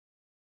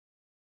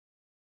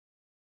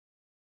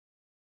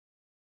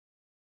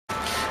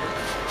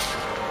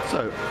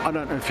So, I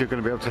don't know if you're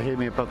going to be able to hear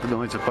me above the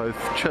noise of both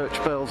church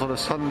bells on a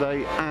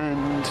Sunday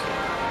and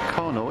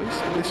car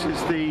noise. This is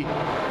the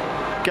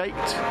gate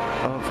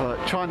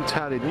of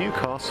Chinatown in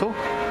Newcastle.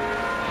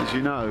 As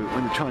you know,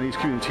 when the Chinese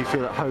community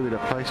feel at home in a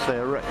place, they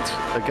erect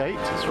a gate.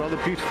 It's rather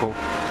beautiful.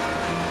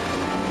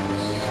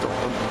 Stop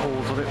and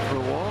pause on it for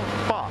a while.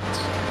 But,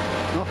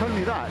 not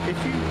only that,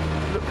 if you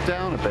look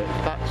down a bit,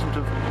 that sort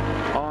of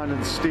iron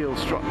and steel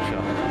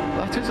structure,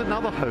 that is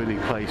another holy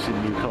place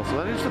in Newcastle.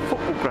 That is the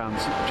football ground,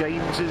 St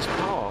James's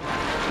Park,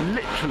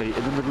 literally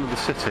in the middle of the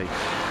city.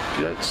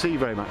 You don't see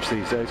very much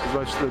these days because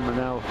most of them are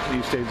now,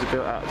 new stadiums are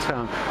built out of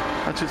town.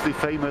 That is the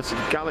famous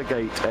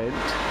Gallagate end.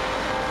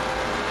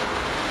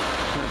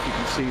 I don't know if you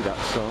can see that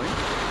sign.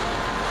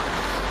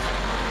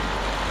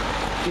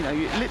 You know,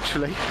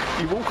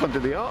 you walk under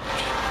the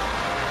arch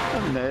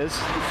and there's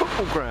the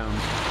football ground,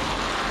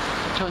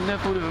 which I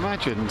never would have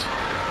imagined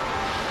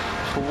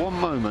for one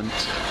moment.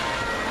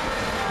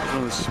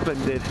 One of the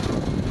splendid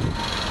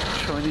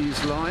Chinese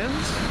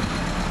lions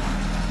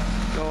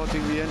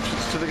guarding the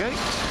entrance to the gate.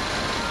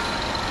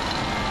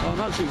 Oh,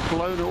 that's been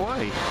blown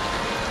away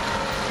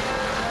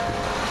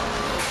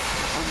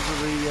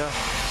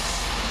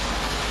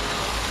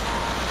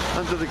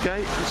under the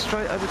gate and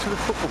straight over to the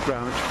football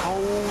ground, which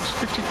holds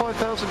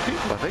 55,000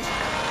 people, I think.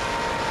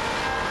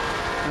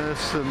 There's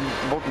some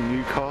modern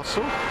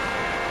Newcastle.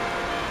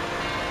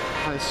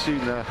 I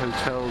assume they're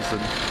hotels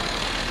and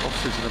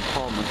offices and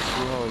apartments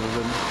rather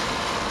than, I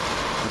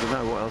don't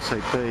know what else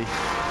they'd be.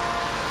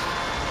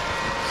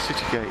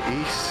 Citygate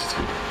East.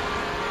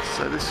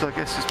 So this, I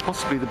guess, is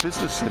possibly the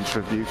business centre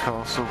of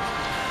Newcastle.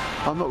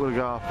 I'm not going to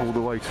go up all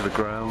the way to the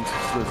ground,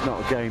 so there's not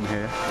a game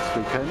here this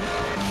weekend.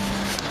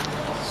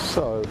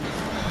 So,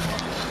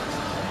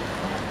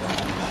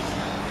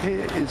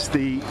 here is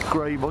the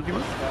Grey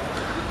Monument.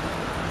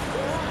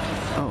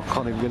 Oh,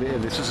 can't even get it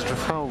in. This is a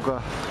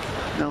Trafalgar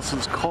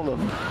Nelson's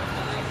Column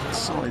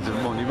size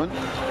of monument in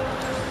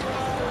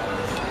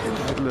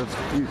the middle of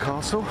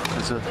Newcastle.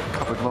 There's a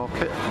covered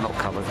market. Not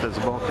covered, there's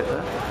a market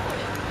there.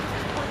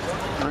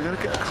 And I'm going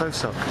to get a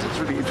close-up because it's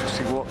really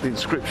interesting what the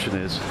inscription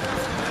is.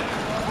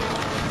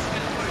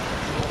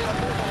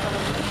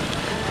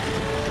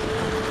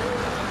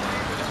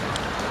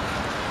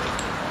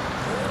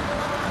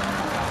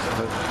 So, I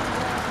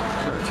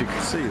don't know if you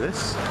can see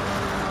this.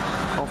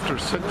 After a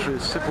century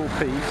of civil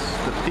peace,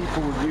 the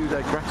people renew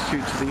their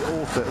gratitude to the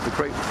author of the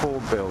Great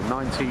Reform Bill,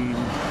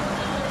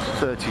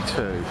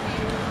 1932.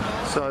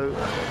 So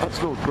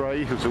that's Lord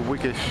Grey, who's a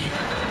Whiggish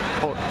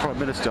Prime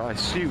Minister, I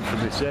assume from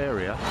this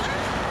area.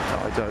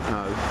 I don't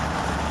know.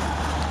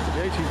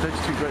 The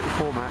 1832 Great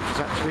Reform Act was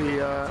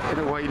actually, in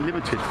a way,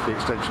 limited the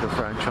extension of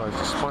franchise,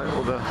 despite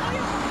all the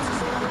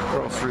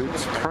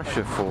grassroots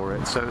pressure for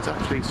it. So it's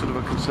actually sort of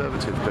a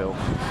conservative bill.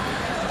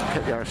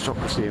 Kept the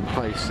aristocracy in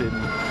place in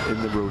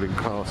the ruling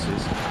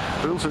classes.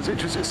 But also it's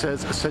interesting it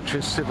says a century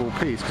of civil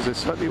peace, because there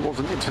certainly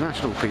wasn't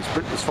international peace.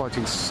 Britain was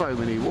fighting so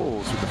many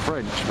wars with the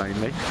French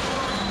mainly,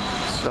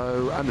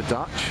 so, and the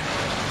Dutch.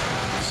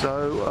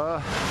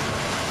 So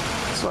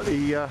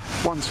slightly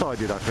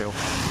one-sided, I feel.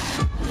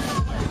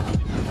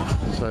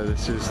 So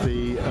this is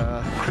the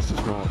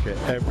Christmas market.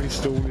 Every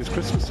stall is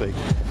Christmassy.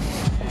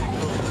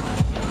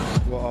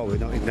 What are we?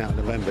 Not even out of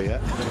November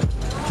yet.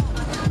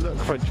 Look,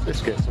 French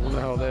biscuits. I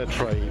wonder how their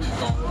trade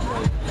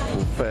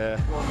will fare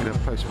in a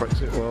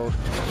post-Brexit world.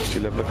 It's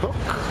 11 o'clock.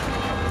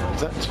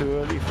 Is that too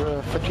early for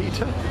a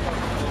fajita?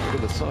 Look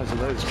at the size of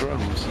those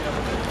drums.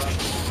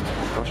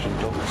 Russian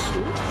dolls.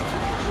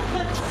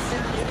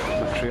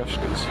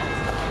 Matryoshkas.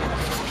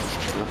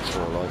 That's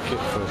more like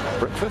it for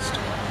breakfast.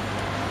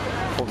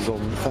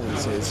 Fondant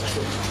fancies.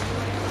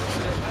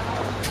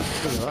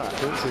 Look at that.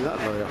 Don't see that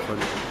very often.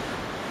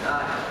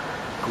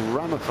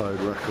 Gramophone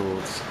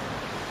records.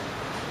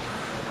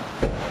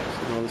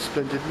 Another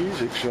splendid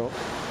music shop.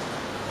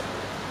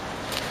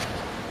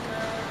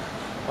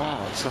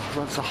 Wow, it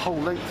runs the whole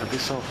length of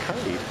this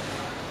arcade.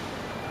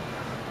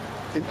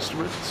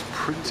 Instruments,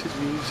 printed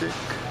music,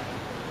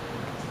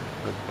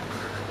 and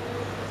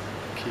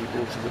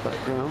keyboards in the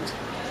background.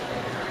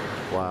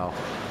 Wow,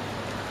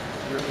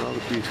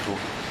 rather beautiful.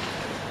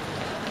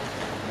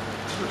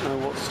 I don't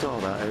know what style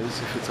that is,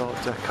 if it's Art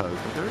Deco,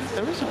 but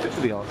there is a bit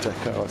of the Art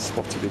Deco I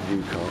spotted in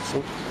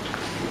Newcastle.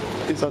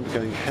 It's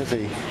undergoing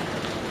heavy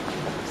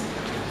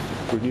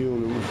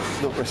renewal,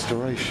 not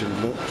restoration,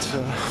 but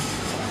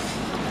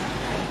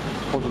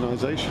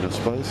modernisation, I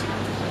suppose.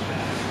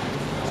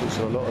 There's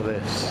also a lot of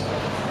this, a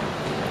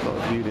lot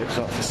of units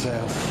up for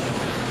sale.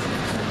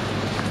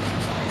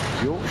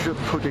 Yorkshire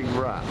pudding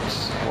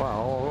wraps.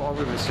 Wow, I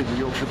would have assumed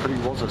Yorkshire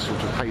pudding was a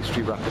sort of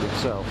pastry wrap in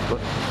itself,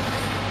 but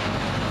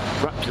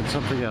wrapped in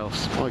something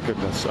else. My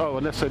goodness. Oh,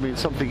 unless they mean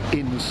something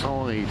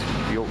inside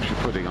Yorkshire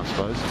pudding, I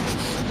suppose.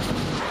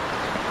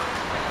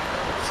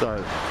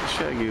 So,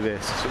 showing you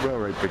this, it's a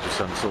railroad bridge of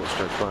some sort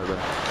stretched by the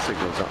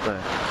signals up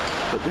there.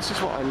 But this is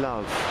what I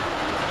love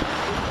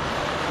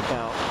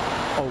about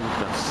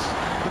oldness.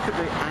 Look at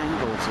the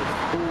angles of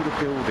all the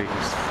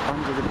buildings,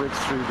 under the bridge,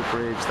 through the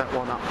bridge, that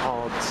one up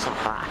hard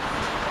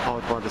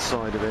by the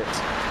side of it.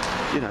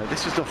 You know,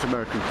 this is not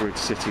American Bridge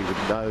City with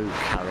no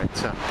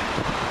character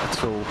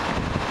at all.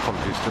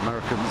 Apologies to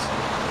Americans.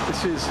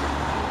 This is,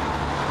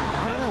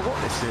 I don't know what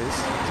this is.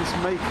 Just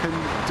make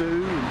and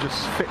do and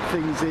just fit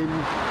things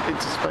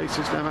into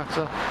spaces no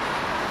matter.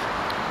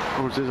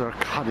 Or is there a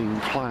cunning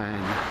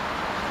plan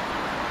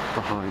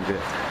behind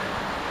it?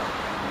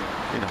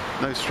 You know,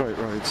 no straight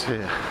roads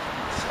here.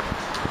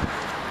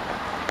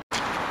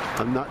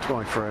 And that,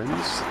 my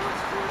friends,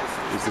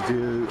 is the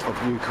view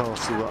of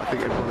Newcastle that I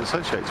think everyone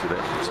associates with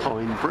it,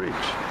 Tyne Bridge.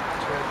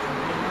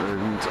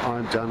 And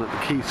I'm down at the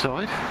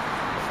quayside.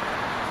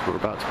 We're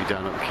about to be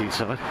down at the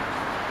quayside.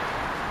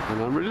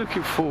 And I'm really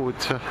looking forward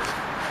to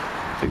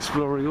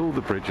exploring all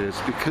the bridges,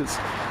 because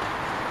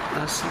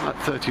there's something like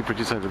 30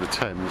 bridges over the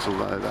Thames,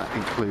 although that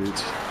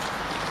includes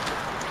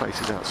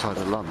places outside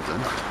of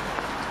London.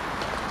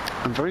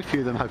 And very few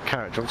of them have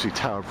character. Obviously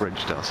Tower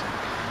Bridge does.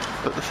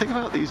 But the thing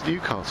about these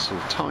Newcastle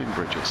Tyne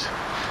bridges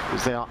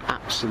is they are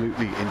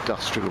absolutely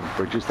industrial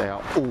bridges. They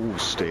are all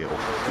steel.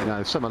 You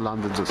know, some of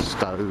London's are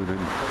stone and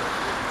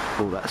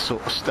all that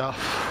sort of stuff.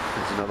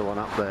 There's another one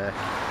up there.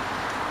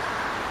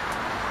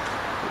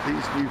 But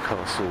these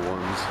Newcastle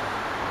ones,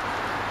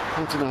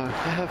 I don't know,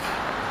 they have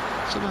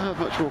somehow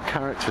much more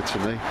character to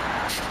me.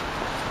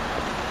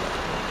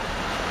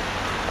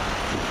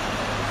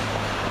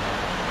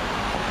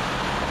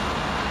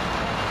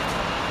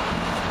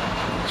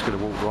 Going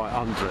to walk right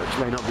under it, which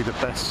may not be the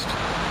best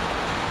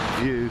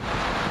view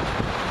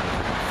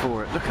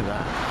for it. Look at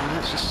that. I mean,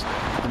 that's just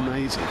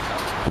amazing.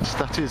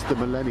 That is the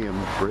Millennium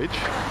Bridge,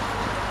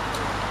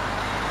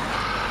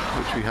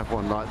 which we have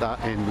one like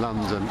that in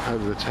London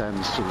over the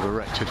Thames, sort of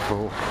erected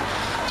for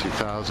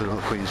 2000 or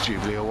the Queen's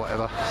Jubilee or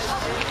whatever.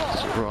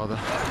 Sort of rather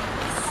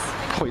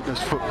pointless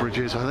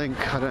footbridges, I think.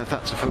 I don't know if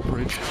that's a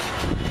footbridge.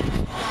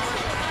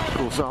 Of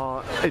course,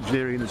 our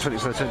engineering in the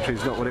 21st century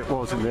is not what it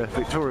was in the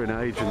Victorian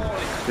age,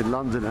 and in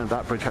London, and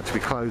that bridge had to be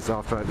closed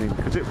after opening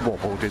because it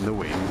wobbled in the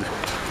wind.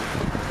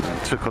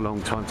 It took a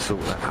long time to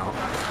sort that out.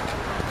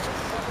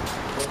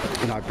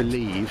 And I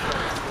believe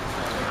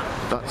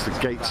that's the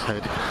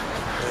Gateshead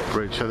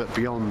Bridge, so that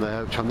beyond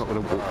there, which I'm not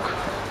going to walk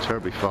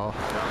terribly far,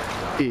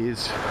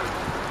 is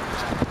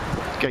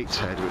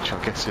Gateshead, which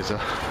I guess is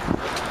a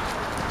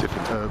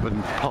different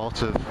urban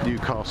part of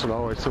Newcastle. I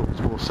always thought it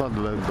was more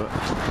Sunderland, but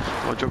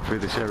my geography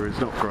of this area is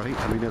not great,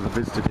 and we never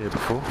visited here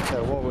before.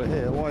 So while we're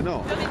here, why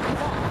not?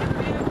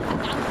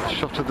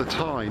 Shot of the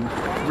Tyne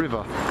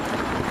River.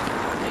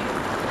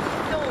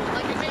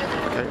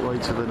 Gateway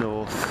to the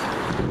north.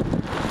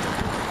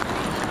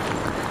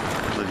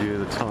 The view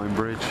of the Tyne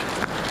Bridge.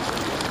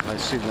 I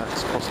assume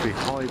that's possibly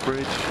High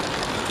Bridge.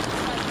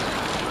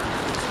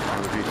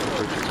 Another beautiful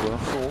bridge as well.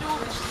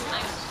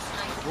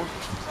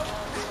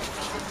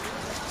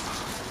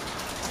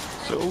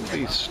 So all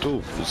these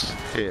stalls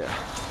here,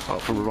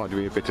 apart from reminding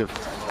me a bit of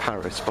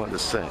Paris by the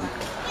Seine,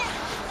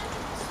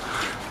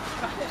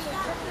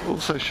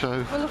 also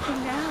show,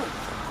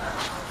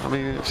 I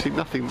mean, I've seen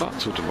nothing but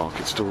sort of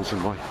market stalls in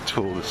my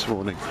tour this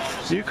morning.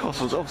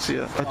 Newcastle's obviously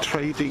a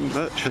trading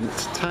merchant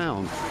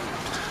town.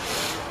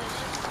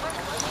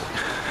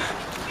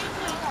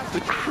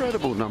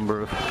 Incredible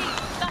number of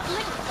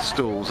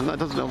stalls, and that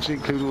doesn't obviously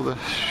include all the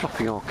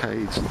shopping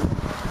arcades and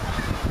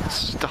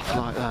stuff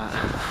like that.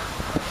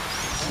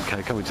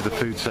 Okay, coming to the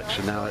food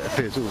section now, it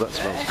appears all that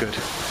smells good.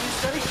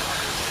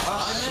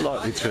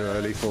 Slightly too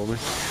early for me.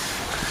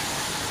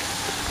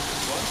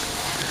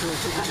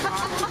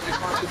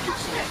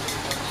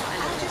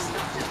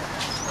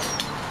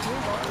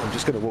 I'm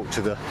just going to walk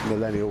to the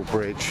Millennial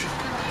Bridge.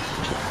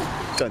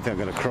 Don't think I'm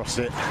going to cross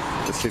it,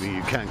 assuming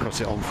you can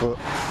cross it on foot.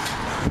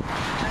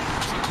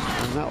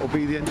 And that will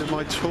be the end of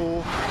my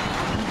tour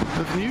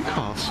of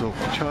Newcastle,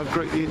 which I've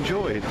greatly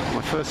enjoyed.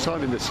 My first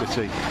time in the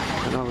city,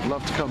 and I would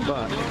love to come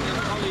back.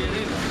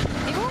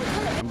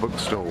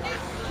 Bookstall,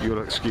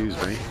 you'll excuse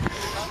me.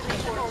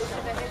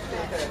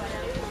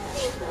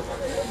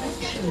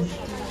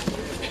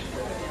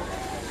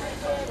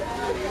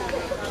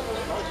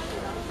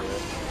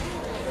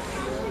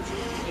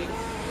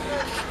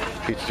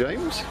 Peter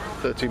James,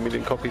 13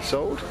 million copies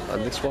sold,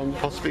 and this one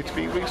possibly to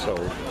be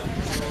resold.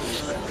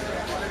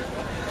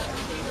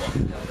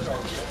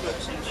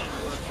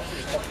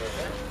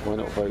 Why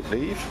not vote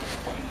leave?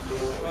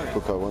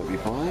 Book I won't be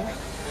buying.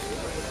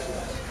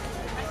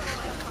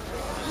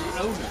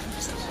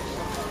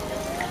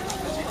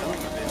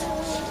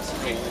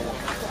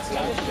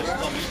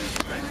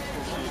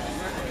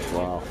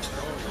 Wow,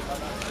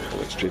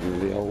 all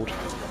extremely old.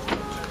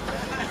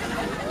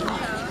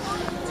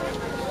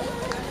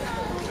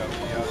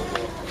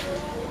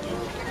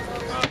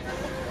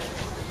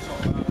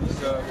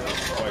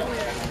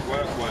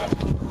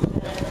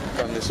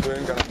 Done this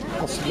way,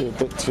 possibly a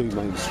bit too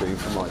mainstream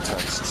for my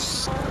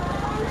tastes.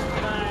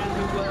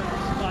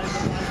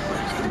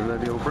 The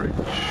Millennial Bridge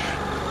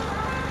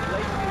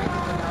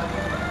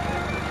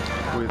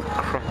with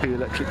crappy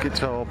electric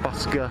guitar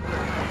busker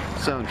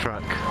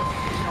soundtrack.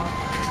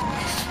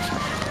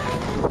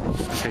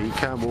 Okay, you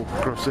can walk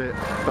across it,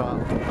 but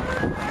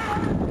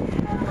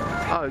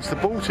oh, it's the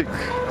Baltic.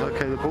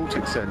 Okay, the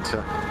Baltic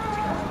Centre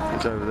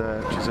is over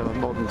there, which is a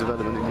modern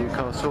development in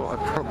Newcastle. I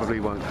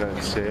probably won't go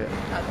and see it.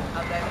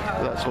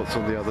 That's what's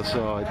on the other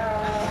side.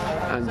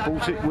 And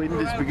Baltic wind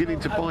is beginning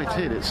to bite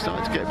in. It's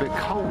starting to get a bit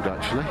cold,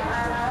 actually.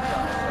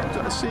 Is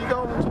that a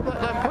seagull on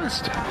that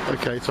lamppost?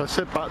 Okay, so I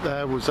said back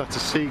there, was that a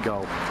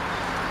seagull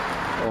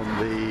on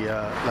the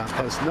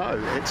lamppost? No,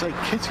 it's a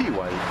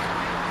kittiwake.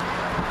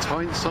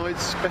 Tyneside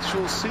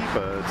special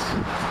seabirds.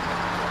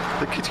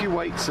 The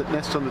kittiwakes that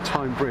nest on the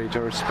Tyne Bridge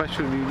are a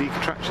special and unique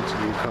attraction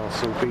to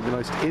Newcastle, being the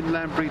most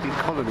inland breeding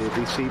colony of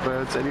these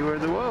seabirds anywhere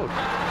in the world.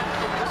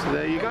 So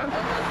there you go.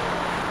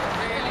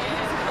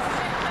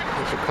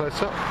 That's a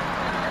close up.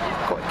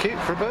 Quite cute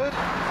for a bird.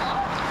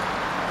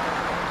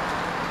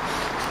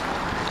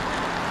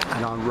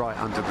 And I'm right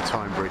under the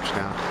Tyne Bridge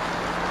now.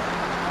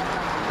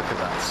 Look at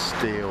that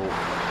steel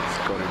that's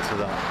gone into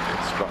that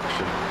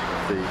construction,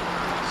 the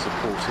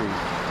supporting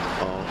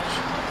arch.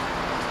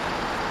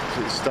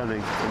 It's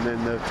stunning. And then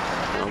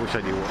I wish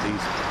I knew what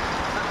these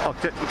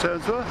architectural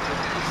terms were.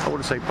 I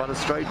want to say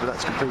balustrade, but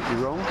that's completely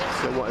wrong.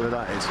 So whatever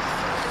that is.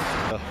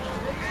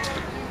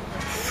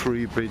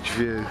 Three bridge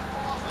view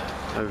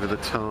over the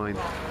Tyne.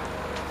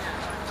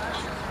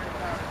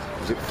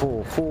 Was it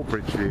four? Four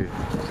bridge view.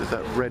 So there's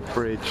that red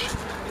bridge,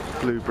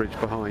 blue bridge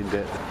behind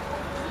it,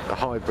 the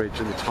high bridge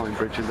and the Tyne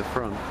Bridge in the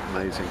front.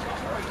 Amazing.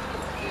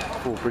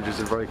 Four bridges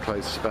in very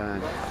close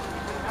span.